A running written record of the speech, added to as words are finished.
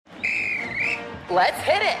Let's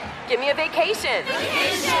hit it. Give me a vacation.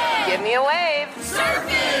 Vacation. Give me a wave.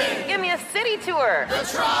 Surfing. Give me a city tour. The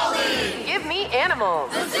trolley. Give me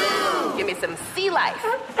animals. The zoo. Give me some sea life.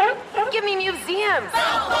 Give me museums.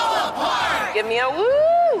 Balboa Park. Give me a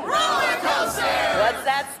woo. Roller coaster. What's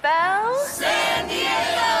that spell? San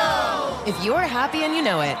Diego. If you're happy and you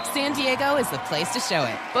know it, San Diego is the place to show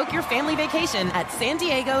it. Book your family vacation at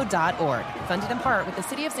sandiego.org. Funded in part with the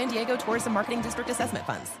City of San Diego Tourism Marketing District Assessment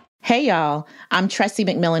Funds. Hey, y'all. I'm Tressie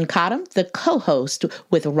McMillan Cottom, the co-host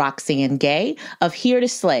with Roxane Gay of Here to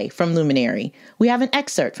Slay from Luminary. We have an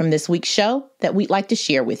excerpt from this week's show that we'd like to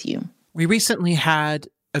share with you. We recently had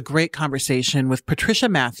a great conversation with Patricia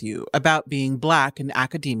Matthew about being Black in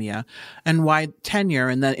academia and why tenure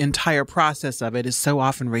and the entire process of it is so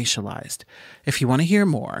often racialized. If you want to hear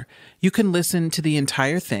more, you can listen to the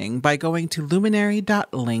entire thing by going to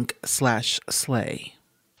luminary.link/slay.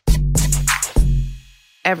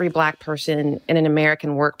 Every Black person in an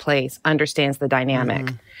American workplace understands the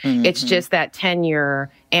dynamic. Mm-hmm. It's just that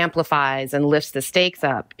tenure amplifies and lifts the stakes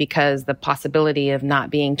up because the possibility of not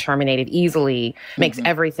being terminated easily makes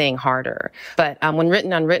everything harder. But when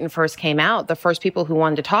Written Unwritten first came out, the first people who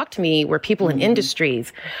wanted to talk to me were people in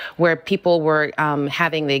industries where people were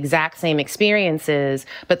having the exact same experiences,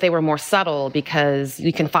 but they were more subtle because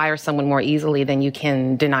you can fire someone more easily than you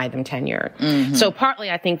can deny them tenure. So partly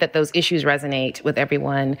I think that those issues resonate with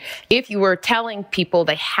everyone. If you were telling people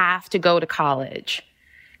they have to go to college,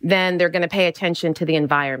 then they're going to pay attention to the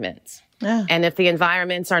environments. Yeah. And if the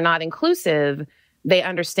environments are not inclusive, they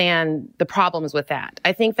understand the problems with that.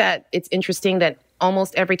 I think that it's interesting that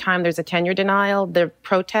almost every time there's a tenure denial, the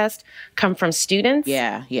protests come from students,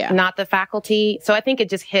 not the faculty. So I think it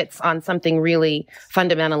just hits on something really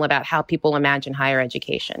fundamental about how people imagine higher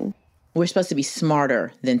education. We're supposed to be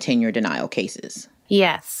smarter than tenure denial cases.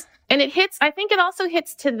 Yes. And I think it also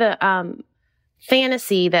hits to the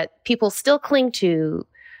fantasy that people still cling to,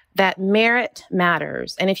 that merit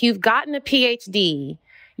matters. And if you've gotten a PhD,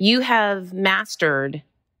 you have mastered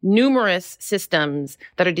numerous systems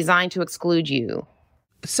that are designed to exclude you.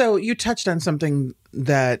 So you touched on something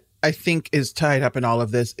that I think is tied up in all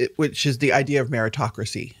of this, which is the idea of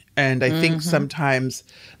meritocracy. And I think sometimes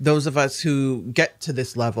those of us who get to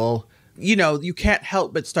this level, you know, you can't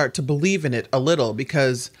help but start to believe in it a little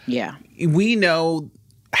because we know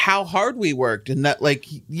how hard we worked and that, like,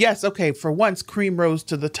 yes, okay, for once, cream rose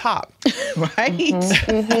to the top. Right?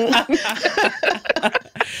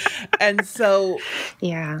 And so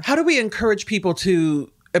how do we encourage people to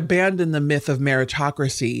abandon the myth of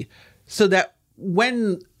meritocracy so that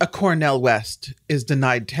when a Cornel West is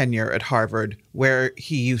denied tenure at Harvard, where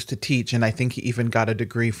he used to teach, and I think he even got a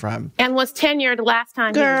degree from. And was tenured last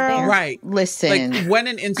time he was there. Right. Listen. Like when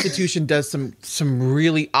an institution does some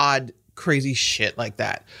really odd, crazy shit like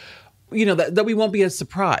that, you know, that we won't be as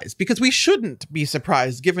surprised, because we shouldn't be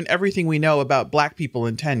surprised given everything we know about Black people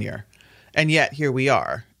in tenure. And yet here we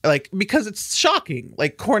are, like, because it's shocking.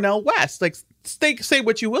 Like Cornel West, like say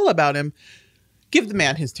what you will about him, give the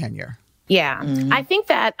man his tenure. Yeah. I think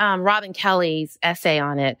that Robin Kelly's essay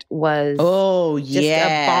on it was just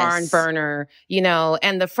a barn burner, you know,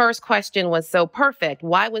 and the first question was so perfect.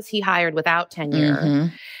 Why was he hired without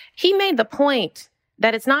tenure? He made the point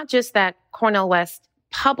that it's not just that Cornel West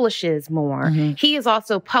publishes more. He is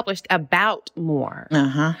also published about more,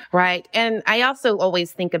 right? And I also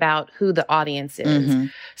always think about who the audience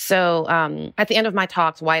is. So at the end of my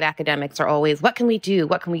talks, white academics are always, what can we do?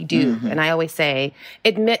 What can we do? And I always say,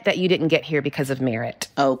 admit that you didn't get here because of merit.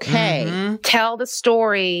 Okay. Tell the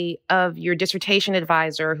story of your dissertation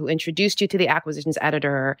advisor who introduced you to the acquisitions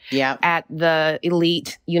editor at the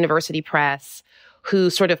elite university press,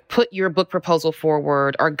 who sort of put your book proposal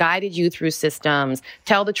forward or guided you through systems.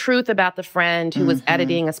 Tell the truth about the friend who was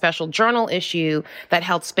editing a special journal issue that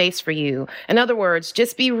held space for you. In other words,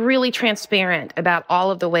 just be really transparent about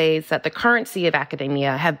all of the ways that the currency of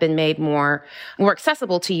academia have been made more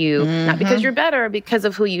accessible to you, not because you're better, because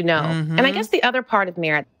of who you know. And I guess the other part of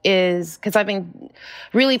merit is, because I've been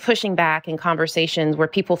really pushing back in conversations where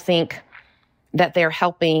people think that they're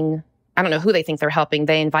helping, I don't know who they think they're helping.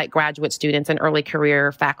 They invite graduate students and early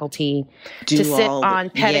career faculty to sit on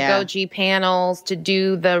pedagogy panels, to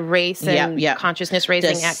do the race and consciousness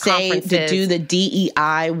raising at conferences. To do the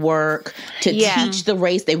DEI work, to teach the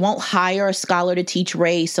race. They won't hire a scholar to teach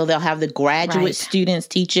race, so they'll have the graduate students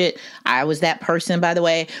teach it. I was that person, by the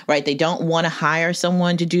way, right? They don't want to hire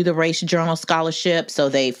someone to do the race journal scholarship, so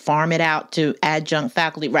they farm it out to adjunct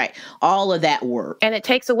faculty, right? All of that work. And it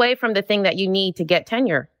takes away from the thing that you need to get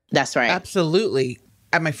tenure. That's right. Absolutely.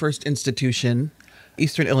 At my first institution,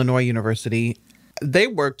 Eastern Illinois University, They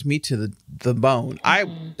worked me to the bone.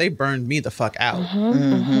 They burned me the fuck out.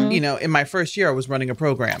 You know, in my first year, I was running a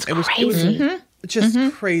program. It was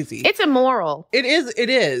just crazy. It's immoral. It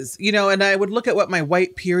is. You know, and I would look at what my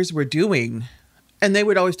white peers were doing, and they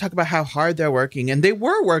would always talk about how hard they're working, and they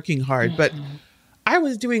were working hard, but I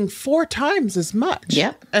was doing 4 times as much.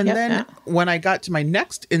 And then when I got to my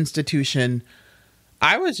next institution,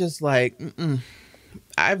 I was just like,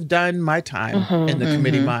 I've done my time in the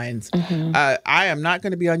committee minds. I am not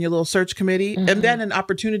going to be on your little search committee. And then an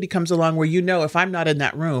opportunity comes along where, you know, if I'm not in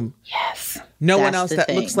that room, no one else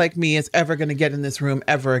that looks like me is ever going to get in this room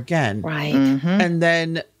ever again. Right. And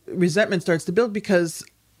then resentment starts to build because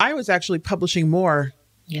I was actually publishing more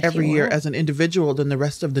every year as an individual than the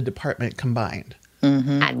rest of the department combined.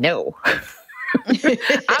 I know. I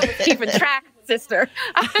was keeping track, sister.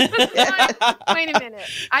 Wait a minute.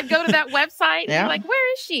 I'd go to that website and be like,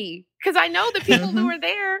 where is she? Because I know the people who are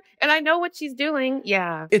there and I know what she's doing.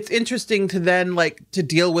 Yeah. It's interesting to then to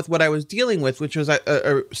deal with what I was dealing with, which was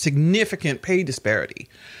a significant pay disparity,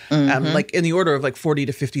 like in the order of like $40,000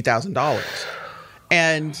 to $50,000.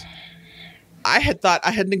 And I had thought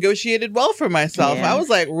I had negotiated well for myself. I was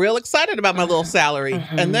like real excited about my little salary.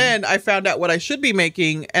 And then I found out what I should be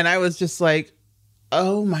making. And I was just like,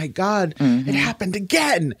 oh my God, it happened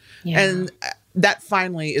again. And that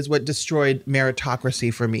finally is what destroyed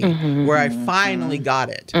meritocracy for me, where I finally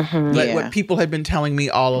got it. Like what people had been telling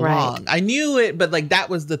me all along. I knew it, but like that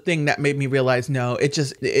was the thing that made me realize, no,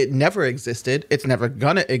 it never existed. It's never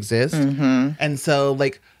gonna exist. And so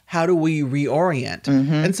like, how do we reorient?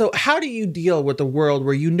 And so how do you deal with a world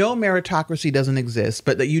where you know meritocracy doesn't exist,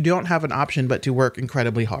 but that you don't have an option but to work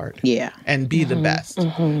incredibly hard and be the best?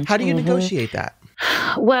 How do you negotiate that?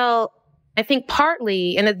 Well, I think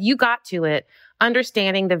partly, and you got to it,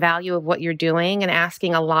 understanding the value of what you're doing and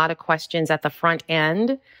asking a lot of questions at the front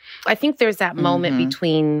end. I think there's that moment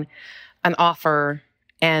between an offer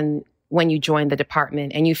and when you join the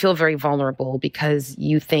department and you feel very vulnerable because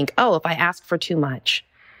you think, oh, if I ask for too much,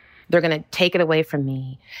 they're going to take it away from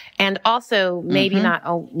me. And also maybe not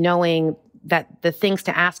knowing that the things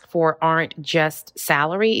to ask for aren't just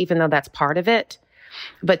salary, even though that's part of it,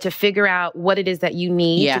 but to figure out what it is that you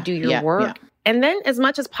need to do your work. And then as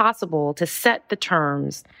much as possible to set the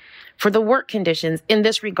terms for the work conditions in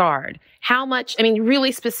this regard. How much, I mean,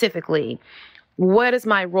 really specifically, what is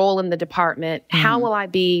my role in the department? How will I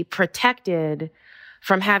be protected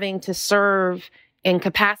from having to serve in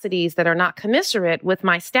capacities that are not commensurate with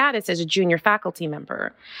my status as a junior faculty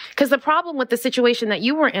member? Because the problem with the situation that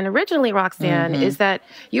you were in originally, Roxanne, is that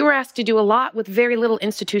you were asked to do a lot with very little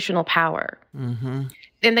institutional power.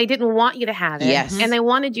 And they didn't want you to have it. And they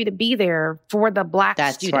wanted you to be there for the Black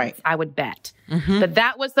students, I would bet. But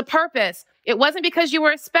that was the purpose. It wasn't because you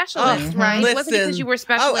were a specialist, right? It wasn't because you were a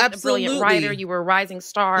specialist, a brilliant writer, you were a rising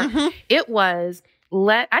star. It was...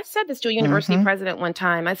 I said this to a university president one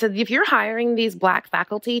time. I said, if you're hiring these Black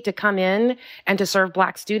faculty to come in and to serve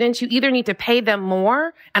Black students, you either need to pay them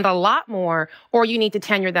more and a lot more, or you need to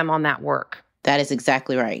tenure them on that work. That is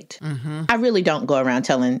exactly right. I really don't go around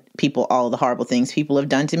telling people all the horrible things people have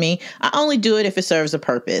done to me. I only do it if it serves a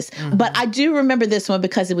purpose. But I do remember this one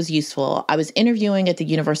because it was useful. I was interviewing at the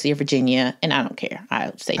University of Virginia, and I don't care.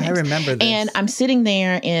 I'll say names. I remember this. And I'm sitting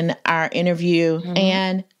there in our interview,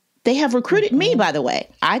 and they have recruited me, by the way.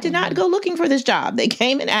 I did not go looking for this job. They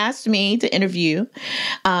came and asked me to interview.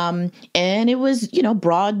 And it was,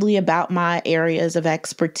 broadly about my areas of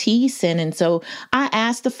expertise. And so I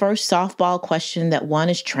asked the first softball question that one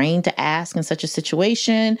is trained to ask in such a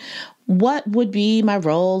situation. What would be my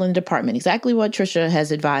role in the department? Exactly what Trisha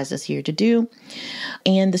has advised us here to do.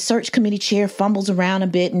 And the search committee chair fumbles around a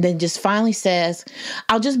bit and then just finally says,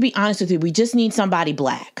 I'll just be honest with you. We just need somebody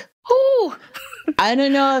Black. Ooh. I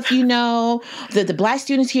don't know if you know that the Black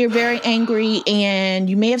students here are very angry, and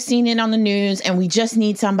you may have seen it on the news, and we just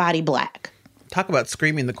need somebody Black. Talk about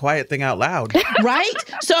screaming the quiet thing out loud. Right?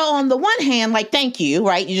 So on the one hand, thank you,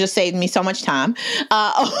 right? You just saved me so much time.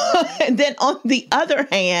 And then on the other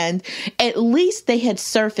hand, at least they had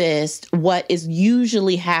surfaced what is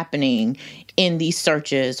usually happening in these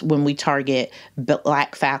searches when we target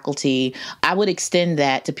Black faculty. I would extend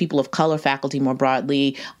that to people of color faculty more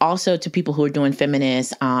broadly, also to people who are doing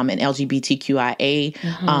feminist and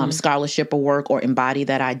LGBTQIA scholarship or work or embody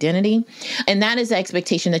that identity. And that is the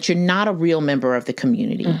expectation that you're not a real member of the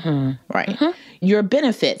community, right? You're a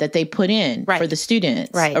benefit that they put in for the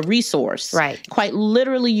students, a resource. Quite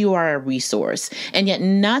literally, you are a resource. And yet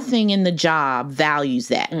nothing in the job values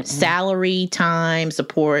that. Salary, time,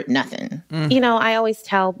 support, nothing. I always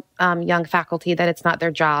tell young faculty that it's not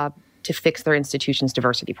their job to fix their institution's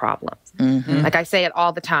diversity problems. Like I say it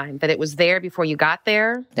all the time, that it was there before you got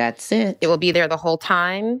there. That's it. It will be there the whole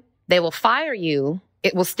time. They will fire you.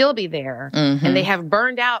 It will still be there. And they have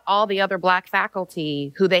burned out all the other Black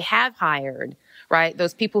faculty who they have hired, right?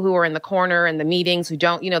 Those people who are in the corner in the meetings who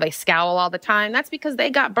don't, they scowl all the time. That's because they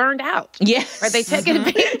got burned out. Yes. Right? They take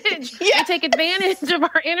advantage. They take advantage of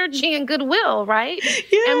our energy and goodwill, right?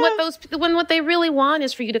 Yeah. And what they really want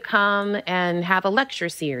is for you to come and have a lecture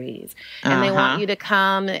series. And they want you to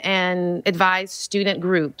come and advise student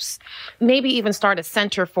groups. Maybe even start a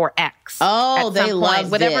Center for X. Oh, they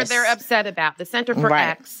love whatever this. they're upset about. The Center for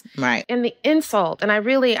X. Right. And the insult,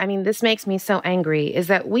 and this makes me so angry, is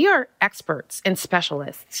that we are experts and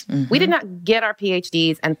specialists. We did not get our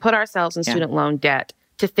PhDs and put ourselves in student loan debt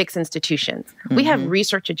to fix institutions. We have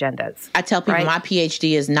research agendas. I tell people my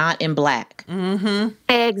PhD is not in Black.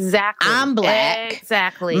 Exactly. I'm Black.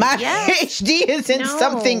 Exactly. My PhD is in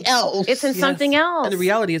something else. It's in something else. And the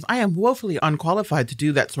reality is I am woefully unqualified to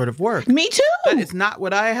do that sort of work. Me too. That is not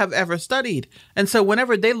what I have ever studied. And so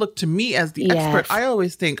whenever they look to me as the expert, I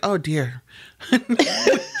always think, oh dear,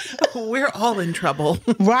 we're all in trouble.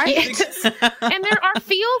 Right. And there are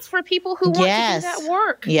fields for people who want to do that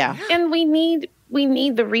work. Yeah. And we need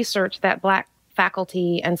the research that Black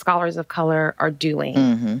faculty and scholars of color are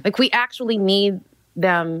doing. Like, we actually need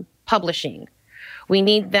them publishing. We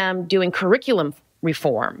need them doing curriculum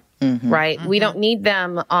reform, right? We don't need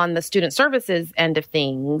them on the student services end of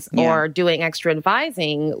things or doing extra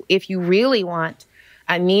advising. If you really want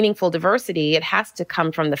a meaningful diversity, it has to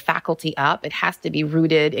come from the faculty up. It has to be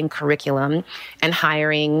rooted in curriculum and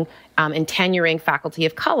hiring and tenuring faculty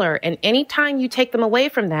of color. And anytime you take them away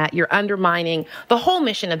from that, you're undermining the whole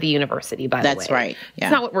mission of the university, by the way. That's right. Yeah.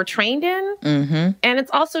 It's not what we're trained in. And it's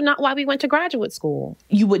also not why we went to graduate school.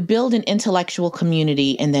 You would build an intellectual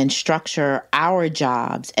community and then structure our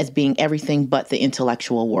jobs as being everything but the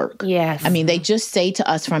intellectual work. Yes. I mean, they just say to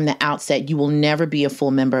us from the outset, you will never be a full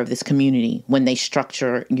member of this community when they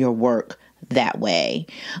structure your work that way.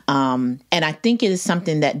 And I think it is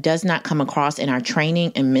something that does not come across in our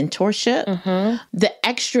training and mentorship. The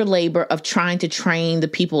extra labor of trying to train the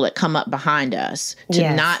people that come up behind us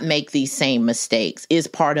to not make these same mistakes is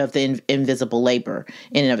part of the invisible labor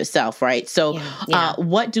in and of itself, right? So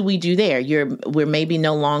what do we do there? We're maybe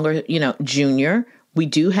no longer, junior. We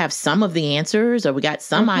do have some of the answers, or we got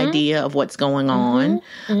some idea of what's going on,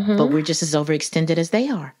 but we're just as overextended as they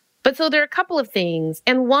are. But so there are a couple of things.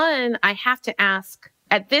 And one, I have to ask,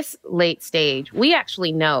 at this late stage, we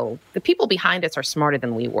actually know the people behind us are smarter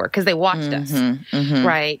than we were because they watched us,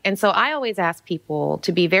 right? And so I always ask people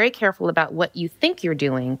to be very careful about what you think you're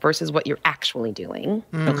doing versus what you're actually doing.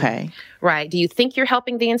 Okay. Right. Do you think you're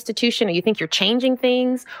helping the institution, or you think you're changing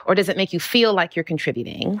things, or does it make you feel like you're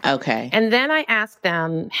contributing? Okay. And then I ask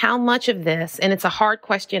them how much of this, and it's a hard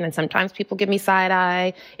question, and sometimes people give me side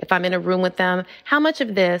eye if I'm in a room with them, how much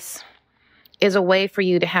of this is a way for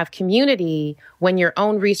you to have community when your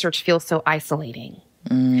own research feels so isolating?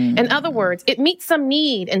 In other words, it meets some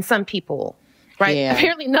need in some people, right? Yeah.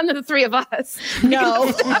 Apparently none of the three of us.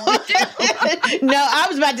 No. No, I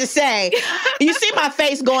was about to say, you see my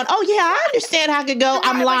face going, oh yeah, I understand how it could go.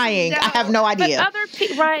 I'm lying. I have no idea. But other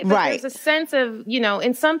people, right. There's a sense of,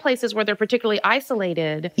 in some places where they're particularly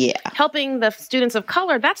isolated, helping the students of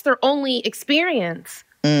color, that's their only experience.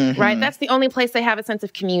 Right? That's the only place they have a sense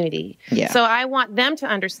of community. So I want them to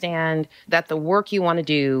understand that the work you want to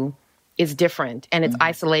do is different, and it's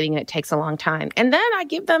isolating, and it takes a long time. And then I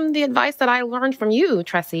give them the advice that I learned from you,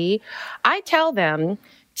 Tressie. I tell them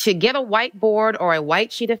to get a whiteboard or a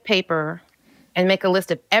white sheet of paper and make a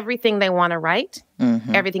list of everything they want to write,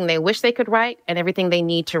 everything they wish they could write, and everything they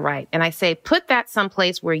need to write. And I say, put that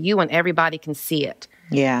someplace where you and everybody can see it.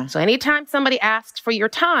 Yeah. So anytime somebody asks for your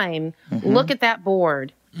time, look at that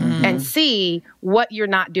board and see what you're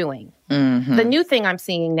not doing. The new thing I'm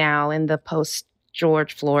seeing now in the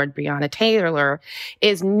post-George Floyd, Breonna Taylor,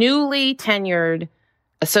 is newly tenured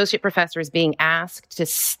associate professors being asked to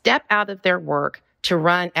step out of their work to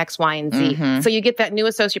run X, Y, and Z. So you get that new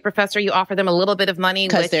associate professor, you offer them a little bit of money.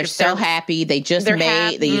 Because they're so happy. They just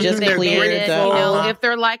cleared if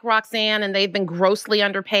they're like Roxanne and they've been grossly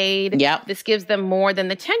underpaid, this gives them more than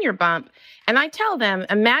the tenure bump. And I tell them,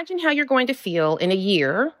 imagine how you're going to feel in a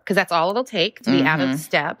year, because that's all it'll take to be out of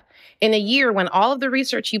step, in a year when all of the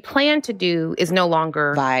research you plan to do is no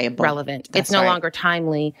longer relevant. It's no longer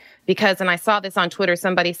timely. Because, and I saw this on Twitter,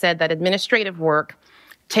 somebody said that administrative work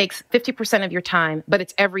takes 50% of your time, but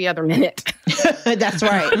it's every other minute. That's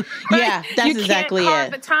right. Yeah, that's you exactly can't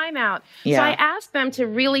carve it. the time out. Yeah. So I asked them to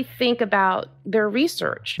really think about their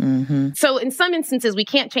research. So in some instances, we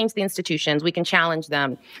can't change the institutions. We can challenge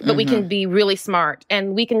them, but we can be really smart.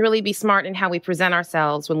 And we can really be smart in how we present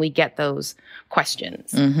ourselves when we get those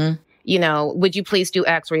questions. You know, would you please do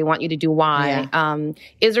X, or we want you to do Y? Yeah.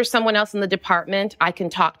 Is there someone else in the department I can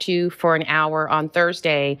talk to for an hour on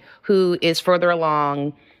Thursday who is further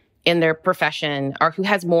along in their profession or who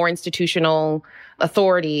has more institutional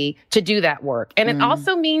authority to do that work? And it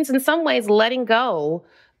also means in some ways letting go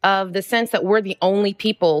of the sense that we're the only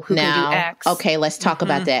people who can do X. Okay, let's talk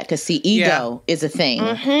about that. Because see, ego is a thing.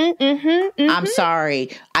 I'm sorry.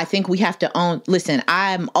 I think we have to own, listen,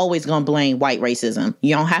 I'm always going to blame white racism.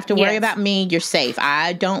 You don't have to worry about me. You're safe.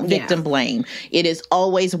 I don't victim blame. It is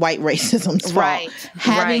always white racism's fault.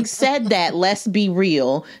 Having said that, let's be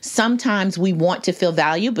real. Sometimes we want to feel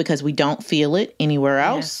value because we don't feel it anywhere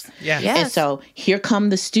else. And so here come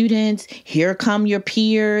the students. Here come your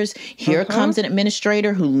peers. Here comes an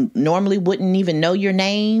administrator who normally wouldn't even know your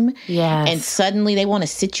name. And suddenly they want to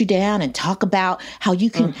sit you down and talk about how you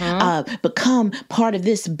can become part of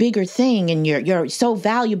this bigger thing, and you're so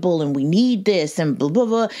valuable, and we need this, and blah, blah,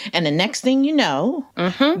 blah. And the next thing you know,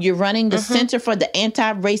 you're running the Center for the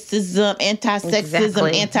Anti-Racism,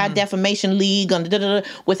 Anti-Sexism, Anti-Defamation League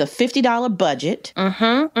with a $50 budget.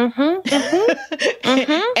 And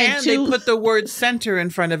they put the word center in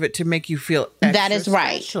front of it to make you feel extra that is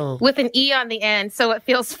right. special. With an E on the end, so it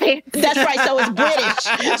feels fancy. That's right. So it's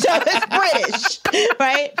British.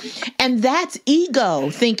 Right? And that's ego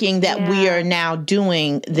thinking that we are now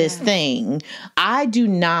doing this thing. I do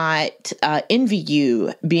not envy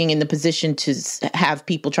you being in the position to have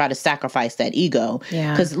people try to sacrifice that ego.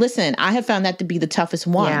 Because listen, I have found that to be the toughest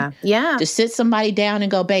one. To sit somebody down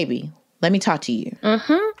and go, baby, let me talk to you.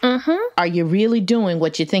 Are you really doing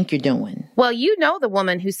what you think you're doing? Well, you know the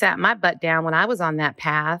woman who sat my butt down when I was on that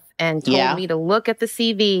path and told me to look at the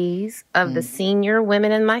CVs of the senior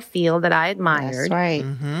women in my field that I admired. That's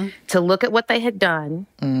right. To look at what they had done,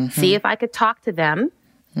 see if I could talk to them,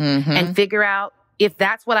 and figure out if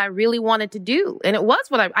that's what I really wanted to do. And it was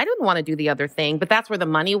what I didn't want to do the other thing, but that's where the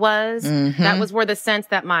money was. That was where the sense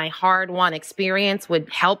that my hard-won experience would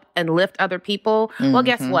help and lift other people. Well,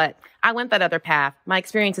 guess what? I went that other path. My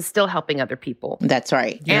experience is still helping other people. That's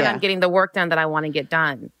right. And I'm getting the work done that I want to get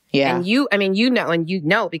done. And you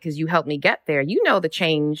know, because you helped me get there, you know the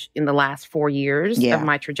change in the last 4 years of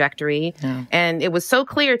my trajectory. And it was so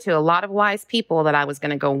clear to a lot of wise people that I was going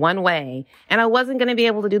to go one way and I wasn't going to be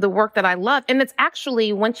able to do the work that I love. And it's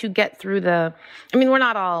actually, once you get through we're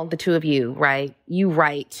not all the two of you, right? You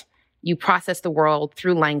write. You process the world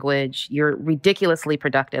through language. You're ridiculously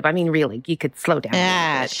productive. I mean, really, you could slow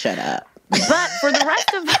down. Shut up. But for the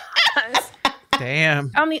rest of us,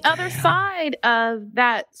 on the other side of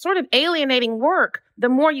that sort of alienating work, the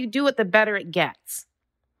more you do it, the better it gets.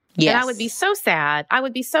 And I would be so sad. I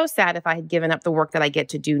would be so sad if I had given up the work that I get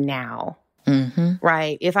to do now.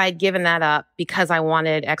 Right? If I had given that up because I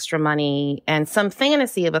wanted extra money and some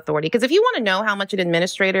fantasy of authority. Because if you want to know how much an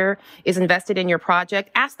administrator is invested in your project,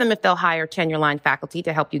 ask them if they'll hire tenure line faculty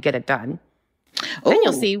to help you get it done. Then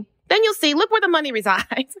you'll see. Look where the money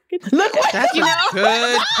resides. Look what That's a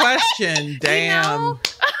good question. Damn.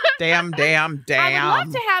 Damn.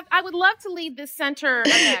 I would love to lead this center of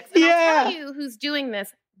X. And I'll tell you who's doing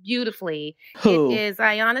this beautifully. Who? It is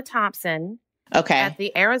Ayanna Thompson. Okay. At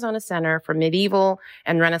the Arizona Center for Medieval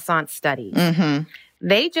and Renaissance Studies.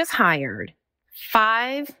 They just hired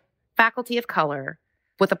 5 faculty of color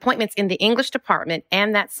with appointments in the English department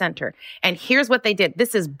and that center. And here's what they did.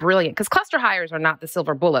 This is brilliant because cluster hires are not the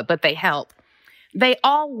silver bullet, but they help. They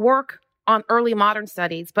all work on early modern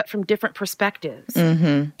studies, but from different perspectives.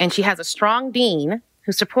 And she has a strong dean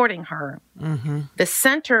who's supporting her. The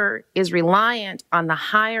center is reliant on the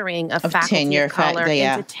hiring of faculty tenure, of color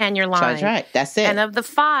into tenure line. That's right. That's it. And of the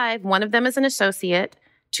 5, one of them is an associate.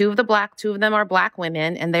 2 of them are Black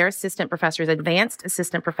women, and they're assistant professors, advanced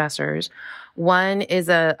assistant professors. One is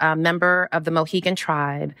a member of the Mohegan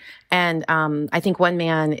tribe, and I think one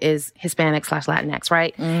man is Hispanic/Latinx,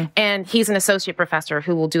 right? And he's an associate professor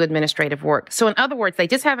who will do administrative work. So in other words, they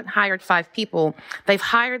just haven't hired 5 people. They've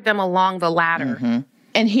hired them along the ladder.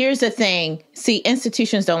 And here's the thing. See,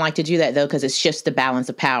 institutions don't like to do that, though, because it shifts the balance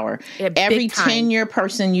of power. Every tenure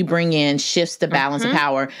person you bring in shifts the balance of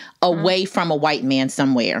power away from a white man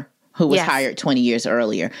somewhere who was hired 20 years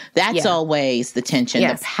earlier. That's always the tension.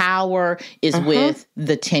 The power is with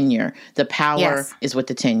the tenure. The power is with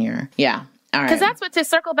the tenure. Yeah. All right. Because that's what, to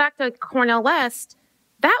circle back to Cornel West,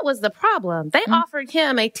 that was the problem. They offered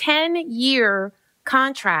him a 10-year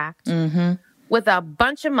contract with a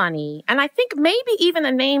bunch of money, and I think maybe even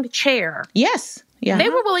a named chair. Yes. Yeah. They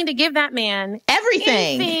were willing to give that man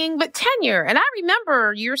anything but tenure. And I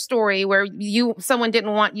remember your story where someone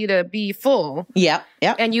didn't want you to be full. Yep.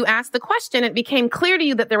 And you asked the question. It became clear to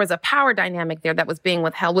you that there was a power dynamic there that was being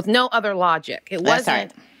withheld with no other logic. It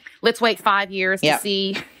wasn't, let's wait 5 years to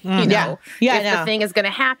see, if the thing is going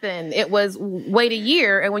to happen. It was wait a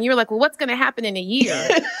year. And when you're like, well, what's going to happen in a year?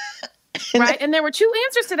 Right? And there were two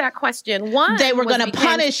answers to that question. One, they were going to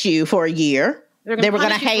punish you for a year. They were going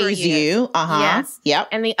to haze you. Yes. Yep.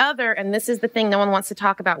 And the other, and this is the thing no one wants to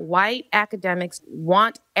talk about, white academics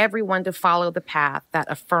want everyone to follow the path that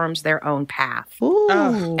affirms their own path.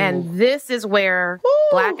 Ooh. And this is where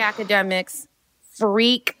Black academics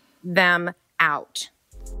freak them out.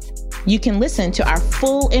 You can listen to our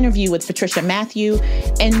full interview with Patricia Matthew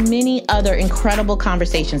and many other incredible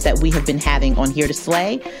conversations that we have been having on Here to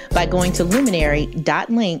Slay by going to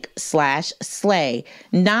luminary.link/slay.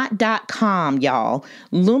 Not .com, y'all.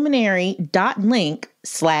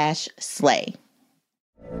 Luminary.link/slay.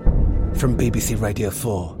 From BBC Radio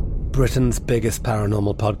 4, Britain's biggest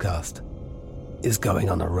paranormal podcast is going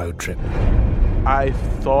on a road trip. I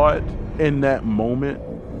thought in that moment,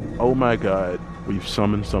 oh my God, we've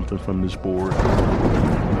summoned something from this board.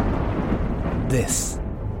 This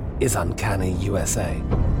is Uncanny USA.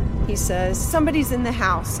 He says, somebody's in the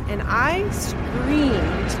house, and I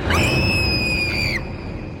screamed.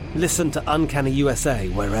 Listen to Uncanny USA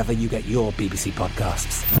wherever you get your BBC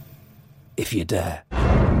podcasts, if you dare.